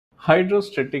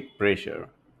Hydrostatic pressure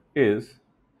is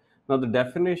now the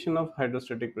definition of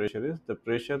hydrostatic pressure is the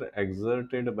pressure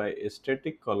exerted by a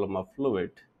static column of fluid,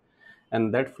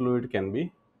 and that fluid can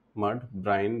be mud,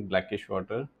 brine, blackish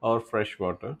water, or fresh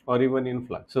water, or even in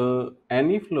flux. So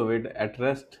any fluid at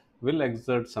rest will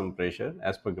exert some pressure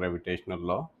as per gravitational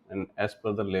law and as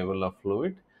per the level of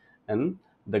fluid and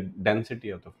the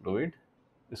density of the fluid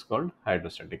is called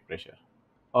hydrostatic pressure.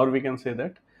 Or we can say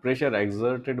that pressure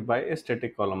exerted by a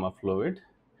static column of fluid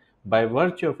by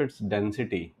virtue of its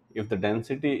density. If the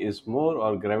density is more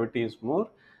or gravity is more,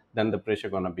 then the pressure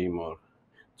gonna be more.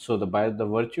 So the by the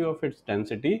virtue of its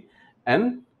density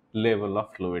and level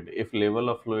of fluid. If level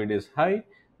of fluid is high,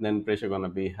 then pressure gonna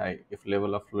be high. If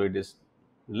level of fluid is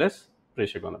less,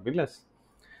 pressure gonna be less.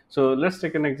 So let's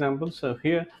take an example. So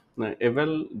here a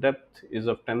well depth is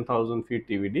of 10,000 feet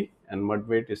TVD and mud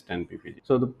weight is 10 ppg.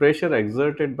 So the pressure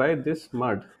exerted by this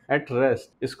mud at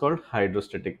rest is called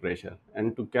hydrostatic pressure.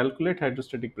 And to calculate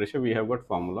hydrostatic pressure, we have got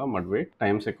formula mud weight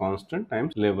times a constant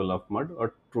times level of mud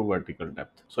or true vertical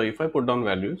depth. So if I put down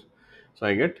values, so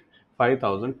I get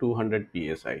 5,200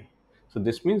 psi. So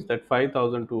this means that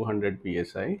 5,200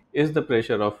 psi is the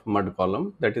pressure of mud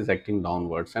column that is acting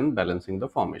downwards and balancing the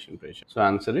formation pressure. So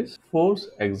answer is force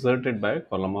exerted by a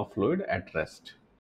column of fluid at rest.